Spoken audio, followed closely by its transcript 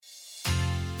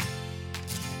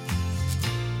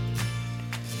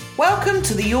Welcome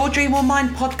to the Your Dream or Mine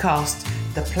podcast,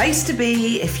 the place to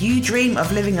be if you dream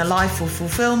of living a life of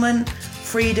fulfillment,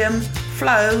 freedom,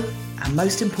 flow, and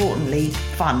most importantly,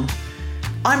 fun.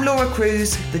 I'm Laura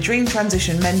Cruz, the Dream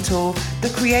Transition Mentor,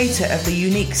 the creator of the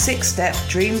unique 6-step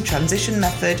Dream Transition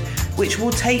Method, which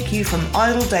will take you from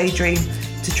idle daydream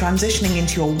to transitioning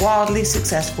into your wildly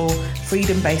successful,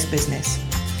 freedom-based business.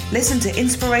 Listen to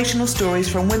inspirational stories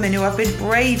from women who have been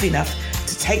brave enough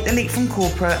to take the leap from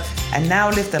corporate and now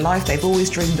live the life they've always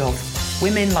dreamed of.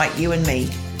 Women like you and me.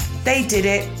 They did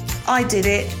it, I did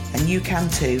it, and you can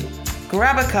too.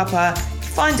 Grab a cuppa,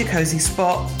 find a cozy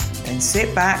spot, then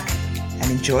sit back and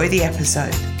enjoy the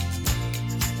episode.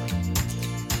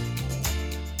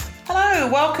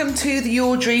 Hello, welcome to the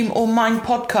Your Dream or Mine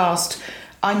podcast.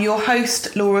 I'm your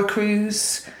host, Laura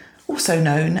Cruz, also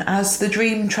known as the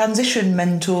Dream Transition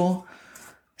Mentor.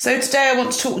 So today I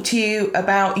want to talk to you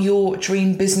about Your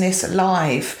Dream Business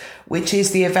Live, which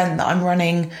is the event that I'm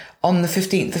running on the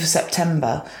 15th of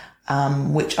September,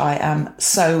 which I am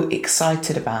so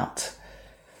excited about.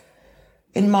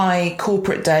 In my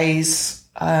corporate days,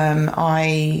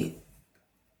 I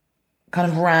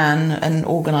kind of ran and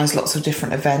organised lots of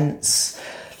different events,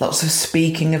 lots of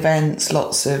speaking events,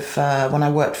 lots of, when I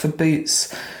worked for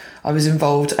Boots, I was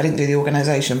involved, I didn't do the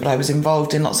organisation, but I was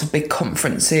involved in lots of big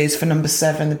conferences for Number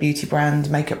 7, the beauty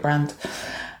brand, makeup brand.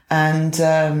 And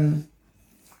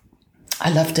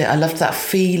I loved it. I loved that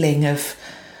feeling of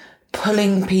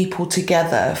pulling people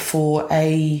together for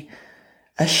a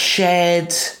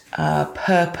shared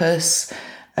purpose,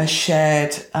 a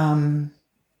shared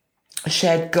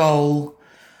goal,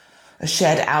 a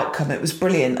shared outcome. It was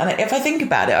brilliant. And if I think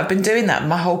about it, I've been doing that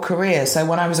my whole career. So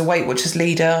when I was a Weight Watchers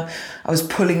leader, I was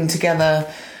pulling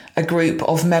together a group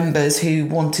of members who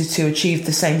wanted to achieve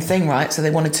the same thing, right? So they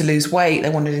wanted to lose weight,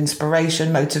 they wanted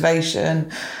inspiration,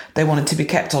 motivation, they wanted to be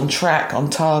kept on track,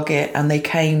 on target, and they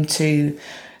came to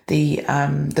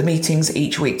the meetings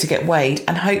each week to get weighed,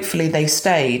 and hopefully they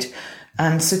stayed.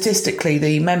 And statistically,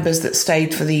 the members that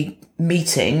stayed for the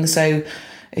meeting, so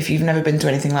if you've never been to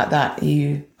anything like that,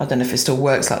 I don't know if it still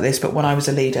works like this, but when I was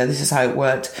a leader, this is how it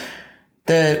worked.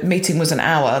 The meeting was an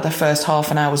hour. The first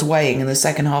half an hour was weighing, and the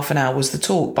second half an hour was the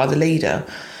talk by the leader.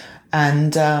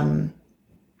 And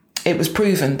it was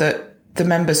proven that the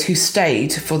members who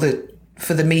stayed for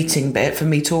the meeting bit, for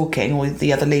me talking or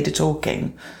the other leader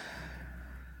talking,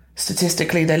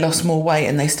 statistically they lost more weight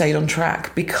and they stayed on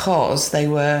track because they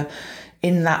were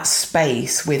in that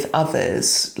space with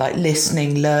others, like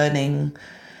listening, learning,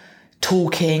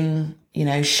 talking,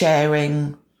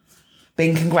 sharing,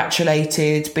 being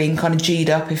congratulated, being kind of G'd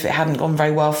up if it hadn't gone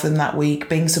very well for them that week,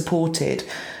 being supported.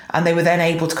 And they were then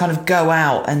able to kind of go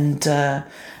out and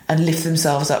lift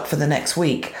themselves up for the next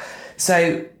week.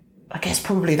 So I guess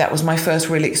probably that was my first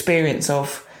real experience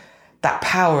of that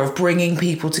power of bringing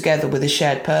people together with a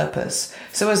shared purpose.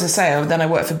 So as I say, then I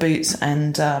worked for Boots,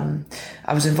 and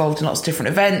I was involved in lots of different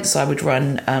events. I would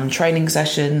run training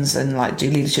sessions and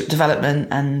do leadership development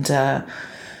and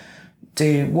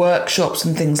do workshops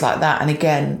and things like that. And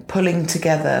again, pulling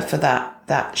together for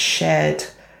that shared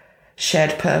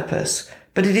purpose.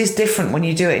 But it is different when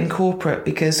you do it in corporate,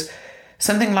 because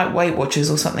something like Weight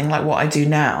Watchers or something like what I do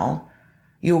now,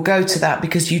 you'll go to that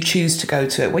because you choose to go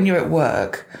to it. When you're at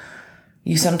work,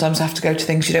 you sometimes have to go to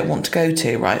things you don't want to go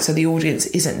to, right? So the audience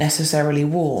isn't necessarily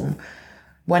warm.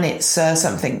 When it's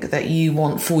something that you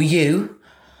want for you,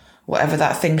 whatever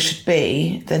that thing should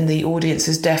be, then the audience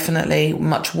is definitely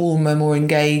much warmer, more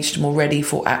engaged, more ready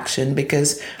for action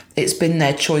because it's been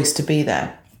their choice to be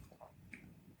there.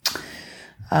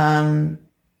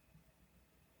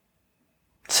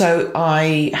 So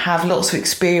I have lots of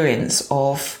experience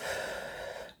of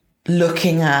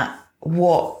looking at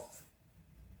what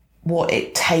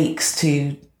it takes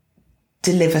to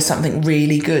deliver something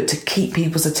really good, to keep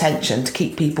people's attention, to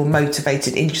keep people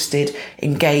motivated, interested,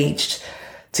 engaged,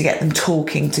 to get them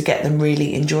talking, to get them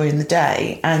really enjoying the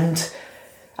day. And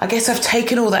I guess I've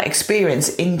taken all that experience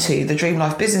into the Dream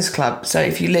Life Business Club. So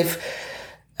if you live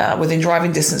within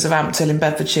driving distance of Ampthill in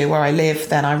Bedfordshire, where I live,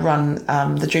 then I run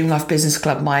the Dream Life Business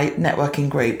Club, my networking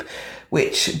group,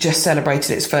 which just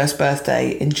celebrated its first birthday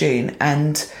in June.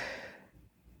 And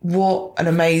what an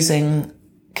amazing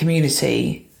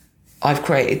community I've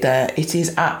created there. It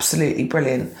is absolutely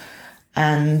brilliant.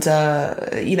 And,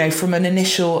 from an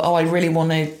initial, I really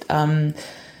wanted, from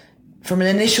an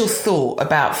initial thought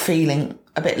about feeling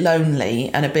a bit lonely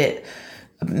and a bit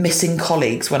missing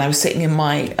colleagues when I was sitting in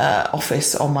my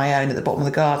office on my own at the bottom of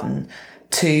the garden,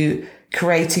 to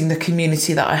creating the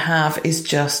community that I have is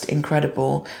just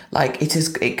incredible.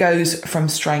 It goes from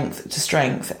strength to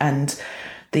strength, and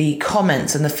the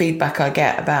comments and the feedback I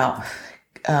get about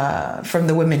from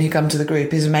the women who come to the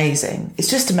group is amazing. It's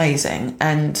just amazing.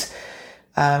 And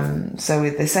so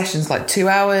with the sessions like 2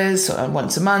 hours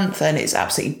once a month, and it's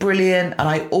absolutely brilliant. And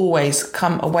I always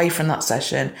come away from that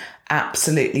session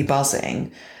absolutely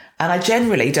buzzing. And I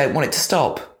generally don't want it to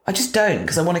stop. I just don't,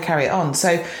 because I want to carry it on.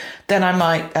 So then I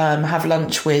might have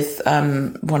lunch with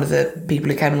one of the people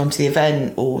who came along to the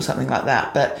event or something like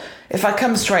that. But if I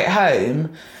come straight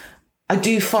home, I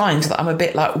do find that I'm a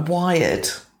bit like wired.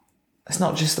 It's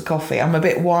not just the coffee. I'm a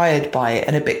bit wired by it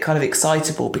and a bit kind of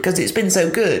excitable because it's been so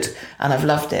good and I've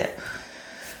loved it.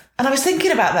 And I was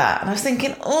thinking about that and I was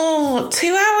thinking, 2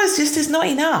 hours just is not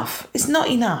enough. It's not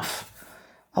enough.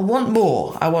 I want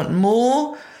more. I want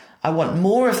more. I want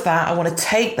more of that. I want to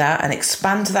take that and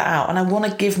expand that out. And I want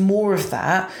to give more of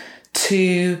that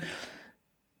to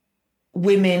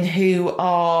women who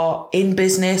are in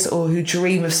business or who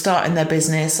dream of starting their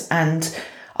business. And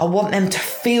I want them to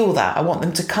feel that. I want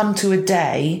them to come to a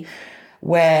day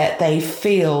where they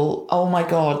feel, oh my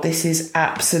God, this is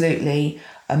absolutely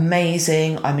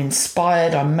amazing. I'm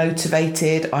inspired. I'm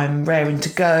motivated. I'm raring to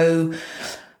go.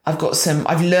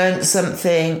 I've learned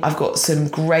something. I've got some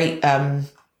great,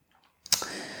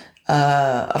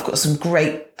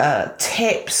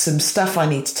 tips, some stuff I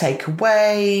need to take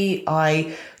away.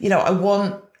 I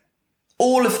want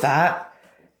all of that.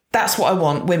 That's what I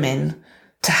want women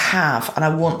to have. And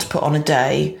I want to put on a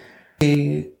day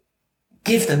to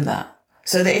give them that.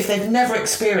 So that if they've never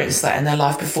experienced that in their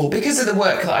life before, because of the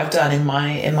work that I've done in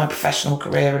my professional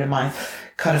career and in my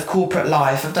kind of corporate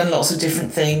life, I've done lots of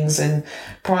different things. And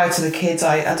prior to the kids,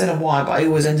 I don't know why, but I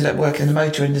always ended up working in the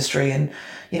motor industry and,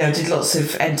 did lots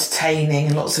of entertaining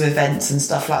and lots of events and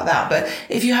stuff like that. But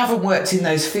if you haven't worked in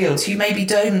those fields, you maybe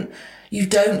don't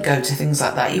go to things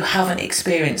like that. You haven't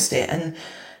experienced it. And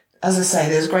as I say,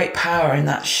 there's great power in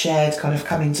that shared kind of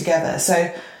coming together.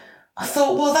 So I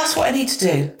thought, well, that's what I need to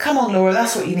do. Come on, Laura,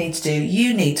 that's what you need to do.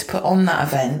 You need to put on that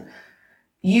event.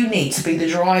 You need to be the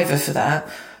driver for that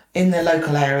in the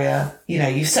local area.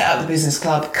 You've set up the business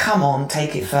club. Come on,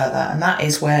 take it further. And that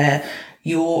is where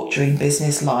your Dream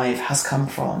Business Live has come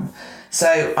from.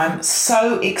 So I'm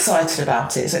so excited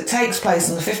about it. So it takes place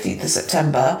on the 15th of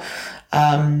September.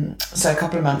 So a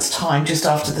couple of months' time, just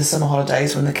after the summer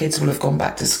holidays when the kids will have gone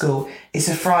back to school. It's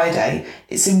a Friday.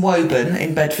 It's in Woburn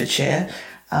in Bedfordshire,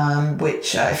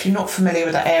 which if you're not familiar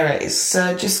with that area, it's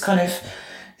just kind of,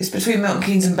 it's between Milton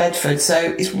Keynes and Bedford. So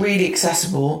it's really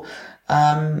accessible.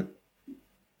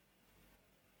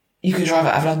 You could drive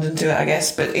out of London to it, I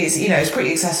guess, but it's, it's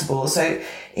pretty accessible. So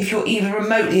if you're even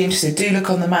remotely interested, do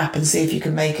look on the map and see if you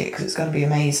can make it, because it's going to be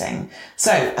amazing.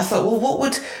 So I thought, well, what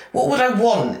would I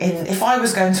want if I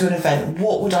was going to an event?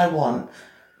 What would I want?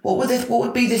 What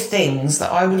would be the things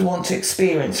that I would want to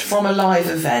experience from a live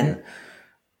event?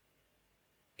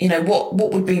 What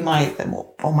would be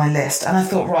on my list? And I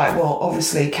thought, right, well,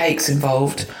 obviously cake's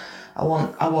involved. I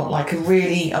want I want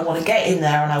to get in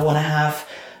there and I want to have,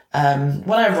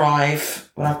 when I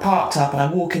arrive, when I've parked up and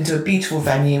I walk into a beautiful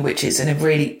venue, which is in a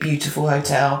really beautiful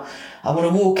hotel, I want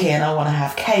to walk in, I want to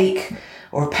have cake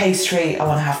or a pastry, I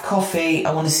want to have coffee,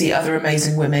 I want to see other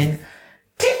amazing women.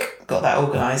 Tick, got that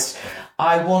organised.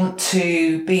 I want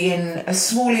to be in a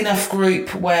small enough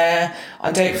group where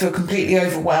I don't feel completely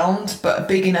overwhelmed, but a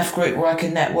big enough group where I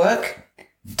can network.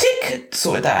 Tick,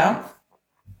 sorted that out.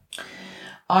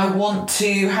 I want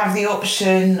to have the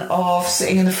option of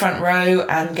sitting in the front row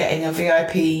and getting a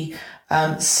VIP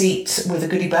seat with a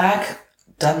goodie bag.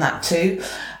 Done that too.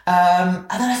 And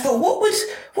then I thought,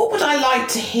 what would I like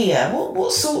to hear?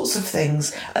 What sorts of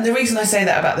things? And the reason I say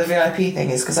that about the VIP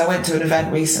thing is because I went to an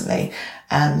event recently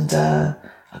and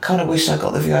I kind of wished I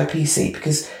got the VIP seat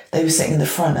because they were sitting in the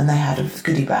front and they had a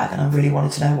goodie bag and I really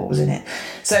wanted to know what was in it.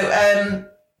 So,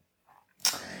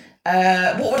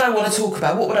 what would I want to talk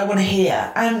about? What would I want to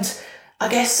hear? And I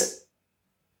guess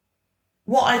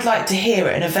what I'd like to hear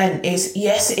at an event is,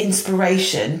 yes,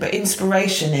 inspiration, but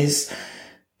inspiration is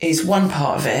one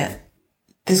part of it.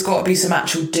 There's got to be some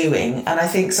actual doing. And I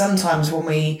think sometimes when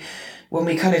we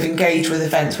kind of engage with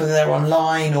events, whether they're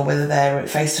online or whether they're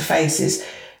face to face,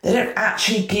 they don't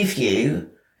actually give you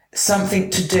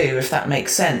something to do, if that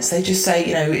makes sense. They just say,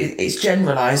 it's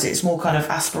generalized. It's more kind of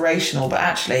aspirational, but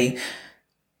actually,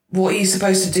 what are you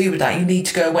supposed to do with that? You need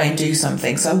to go away and do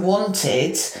something. So I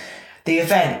wanted the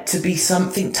event to be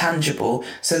something tangible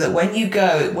so that when you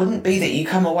go, it wouldn't be that you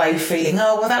come away feeling,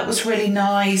 oh, well, that was really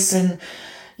nice. And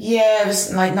yeah, it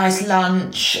was like nice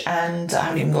lunch. And I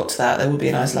haven't even got to that. There would be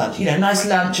a nice lunch, nice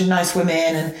lunch and nice women.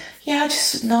 And yeah,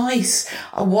 just nice.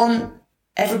 I want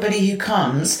everybody who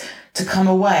comes to come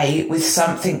away with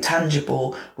something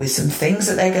tangible, with some things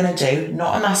that they're going to do,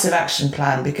 not a massive action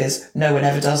plan because no one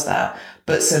ever does that,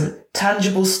 but some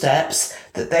tangible steps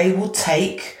that they will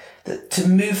take to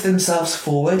move themselves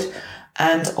forward.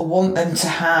 And I want them to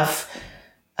have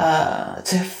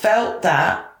felt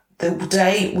that the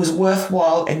day was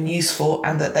worthwhile and useful,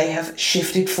 and that they have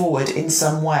shifted forward in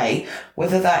some way,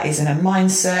 whether that is in a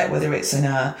mindset, whether it's in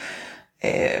a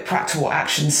practical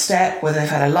action step, whether they've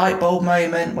had a light bulb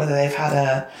moment, whether they've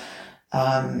had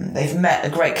they've met a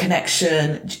great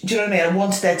connection. Do you know what I mean? I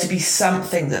wanted there to be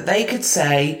something that they could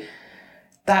say,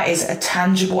 that is a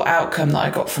tangible outcome that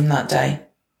I got from that day.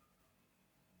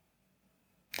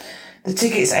 The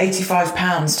ticket's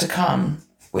 £85 to come,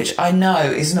 which I know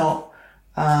is not,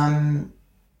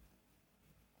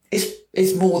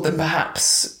 it's more than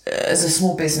perhaps as a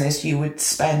small business you would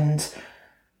spend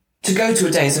to go to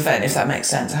a day's event, if that makes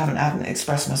sense. I haven't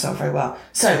expressed myself very well.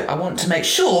 So I want to make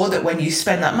sure that when you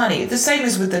spend that money, the same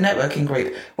as with the networking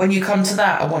group, when you come to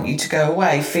that, I want you to go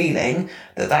away feeling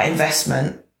that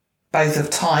investment, both of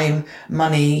time,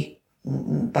 money,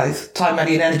 and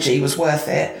energy, was worth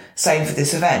it. Same for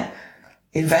this event.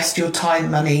 Invest your time,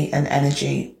 money and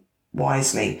energy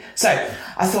wisely. So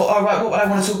I thought, all right, what would I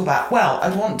want to talk about? Well,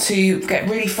 I'd want to get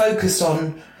really focused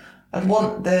on, I'd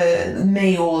want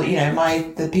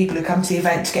the people who come to the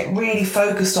event to get really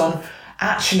focused on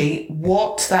actually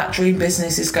what that dream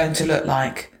business is going to look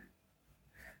like.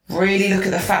 Really look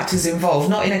at the factors involved,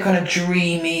 not in a kind of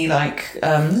dreamy, like,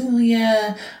 I'd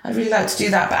really like to do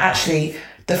that, but actually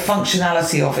the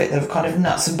functionality of it, the kind of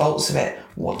nuts and bolts of it.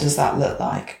 What does that look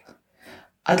like?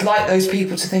 I'd like those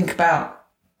people to think about,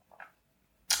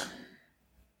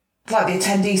 like the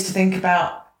attendees to think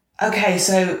about, okay,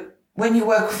 so when you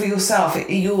work for yourself,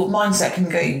 your mindset can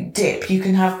go dip. You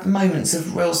can have moments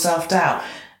of real self-doubt.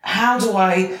 How do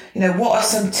I, what are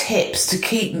some tips to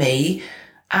keep me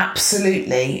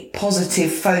absolutely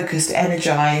positive, focused,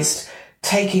 energized,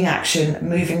 taking action,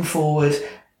 moving forward?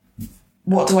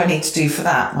 What do I need to do for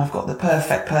that? And I've got the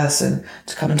perfect person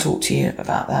to come and talk to you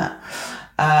about that.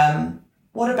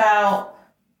 What about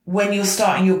when you're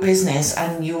starting your business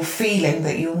and you're feeling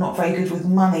that you're not very good with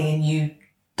money and you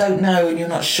don't know and you're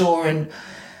not sure and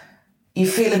you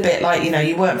feel a bit like,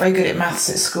 you weren't very good at maths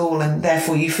at school and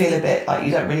therefore you feel a bit like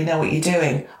you don't really know what you're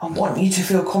doing. I want you to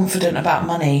feel confident about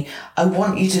money. I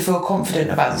want you to feel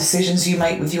confident about the decisions you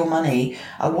make with your money.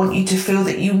 I want you to feel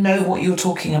that you know what you're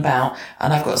talking about.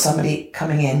 And I've got somebody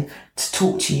coming in to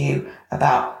talk to you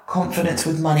about confidence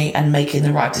with money and making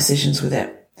the right decisions with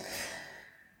it.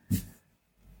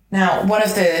 Now, one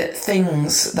of the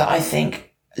things that I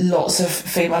think lots of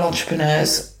female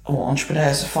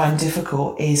entrepreneurs find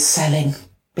difficult is selling,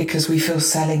 because we feel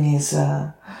selling is,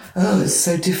 it's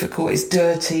so difficult. It's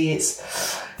dirty. It's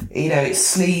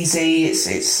sleazy.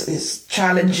 It's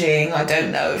challenging. I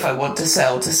don't know if I want to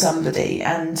sell to somebody.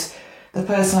 And the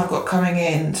person I've got coming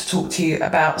in to talk to you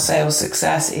about sales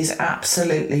success is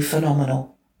absolutely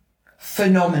phenomenal.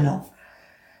 Phenomenal.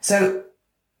 So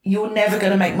you're never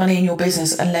going to make money in your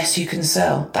business unless you can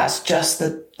sell. That's just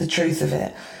the truth of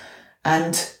it.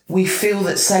 And we feel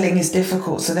that selling is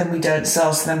difficult, so then we don't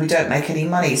sell, so then we don't make any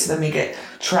money, so then we get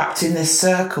trapped in this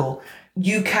circle.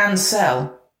 You can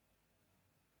sell.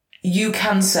 You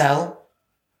can sell.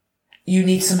 You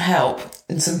need some help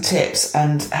and some tips,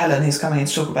 and Helen, who's coming in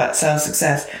to talk about sales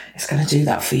success, is going to do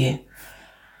that for you.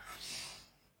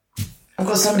 I've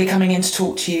got somebody coming in to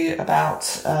talk to you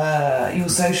about your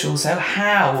social, so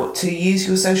how to use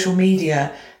your social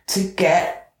media to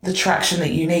get the traction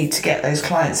that you need to get those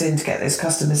clients in, to get those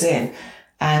customers in.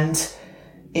 And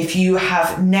if you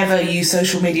have never used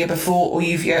social media before, or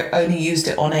you've only used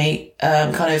it on a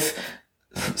kind of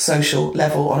social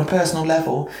level, on a personal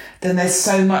level, then there's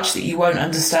so much that you won't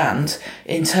understand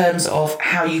in terms of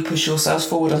how you push yourselves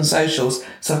forward on socials.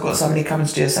 So I've got somebody coming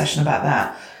to do a session about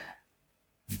that.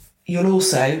 You'll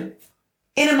also,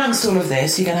 in amongst all of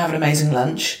this, you're going to have an amazing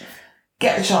lunch,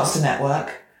 get the chance to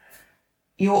network.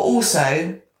 You'll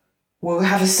also will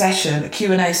have a session, a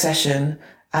Q&A session,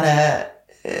 and a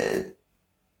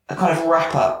kind of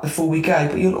wrap up before we go,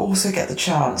 but you'll also get the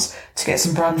chance to get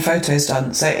some brand photos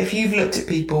done. So if you've looked at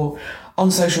people on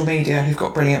social media who've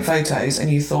got brilliant photos and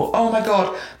you thought, oh my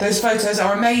God, those photos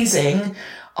are amazing,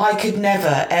 I could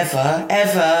never, ever,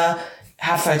 ever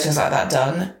have photos like that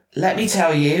done. Let me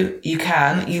tell you, you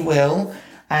can, you will.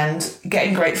 And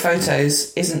getting great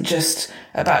photos isn't just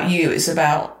about you, it's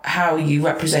about how you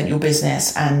represent your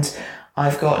business. And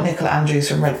I've got Nicola Andrews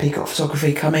from Red Peacock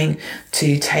Photography coming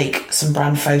to take some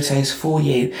brand photos for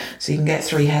you, so you can get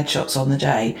 3 headshots on the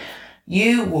day.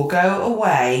 You will go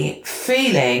away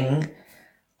feeling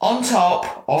on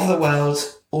top of the world.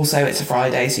 Also, it's a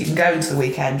Friday, so you can go into the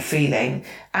weekend feeling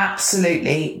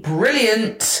absolutely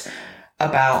brilliant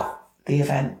about the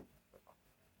event.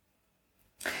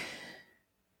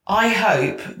 I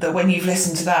hope that when you've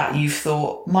listened to that, you've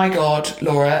thought, my God,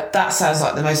 Laura, that sounds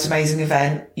like the most amazing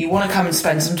event. You want to come and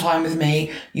spend some time with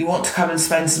me. You want to come and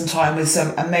spend some time with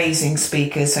some amazing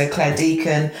speakers. So Claire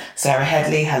Deacon, Sarah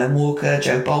Headley, Helen Walker,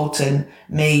 Joe Bolton,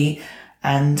 me,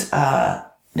 and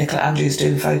Nicola Andrews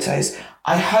doing photos.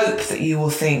 I hope that you will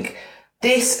think,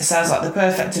 this sounds like the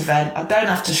perfect event. I don't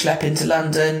have to schlep into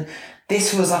London.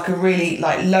 This was like a really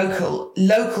like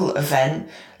local event,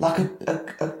 like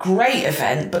a great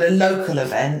event, but a local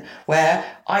event where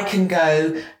I can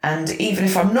go, and even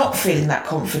if I'm not feeling that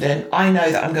confident, I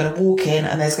know that I'm going to walk in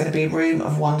and there's going to be a room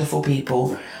of wonderful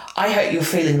people. I hope you're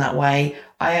feeling that way.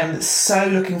 I am so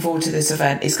looking forward to this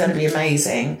event. It's going to be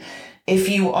amazing. If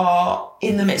you are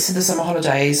in the midst of the summer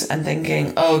holidays and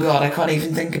thinking, oh God, I can't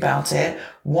even think about it,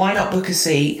 why not book a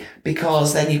seat?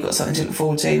 Because then you've got something to look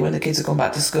forward to when the kids have gone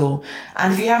back to school.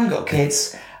 And if you haven't got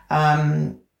kids,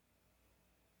 then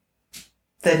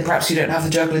perhaps you don't have the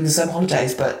juggle in the summer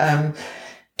holidays. But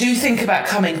do think about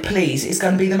coming, please. It's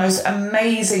going to be the most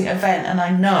amazing event, and I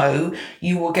know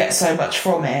you will get so much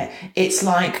from it. It's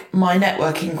like my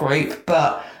networking group,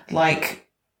 but like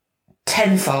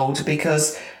tenfold,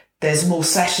 because there's more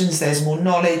sessions, there's more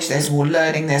knowledge, there's more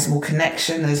learning, there's more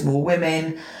connection, there's more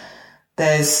women,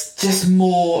 there's just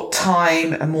more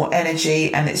time and more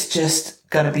energy, and it's just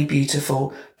going to be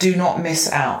beautiful. Do not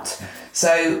miss out.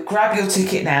 So grab your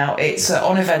ticket now. It's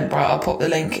on Eventbrite. I'll pop the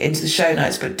link into the show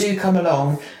notes, but do come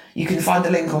along. You can find the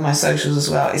link on my socials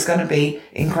as well. It's going to be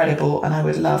incredible, and I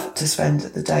would love to spend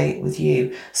the day with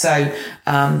you. So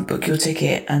book your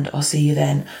ticket, and I'll see you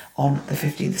then on the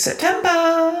 15th of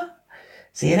September.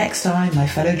 See you next time, my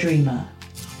fellow dreamer.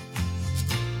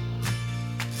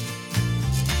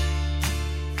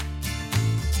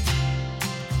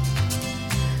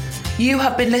 You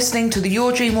have been listening to the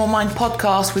Your Dream or Mine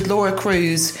podcast with Laura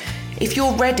Cruz. If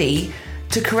you're ready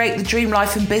to create the dream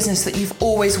life and business that you've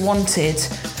always wanted,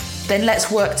 then let's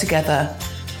work together.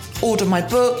 Order my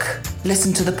book,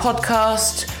 listen to the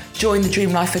podcast, join the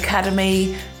Dream Life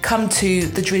Academy, come to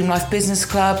the Dream Life Business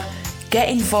Club. Get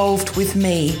involved with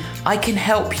me. I can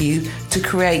help you to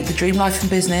create the dream life and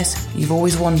business you've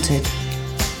always wanted.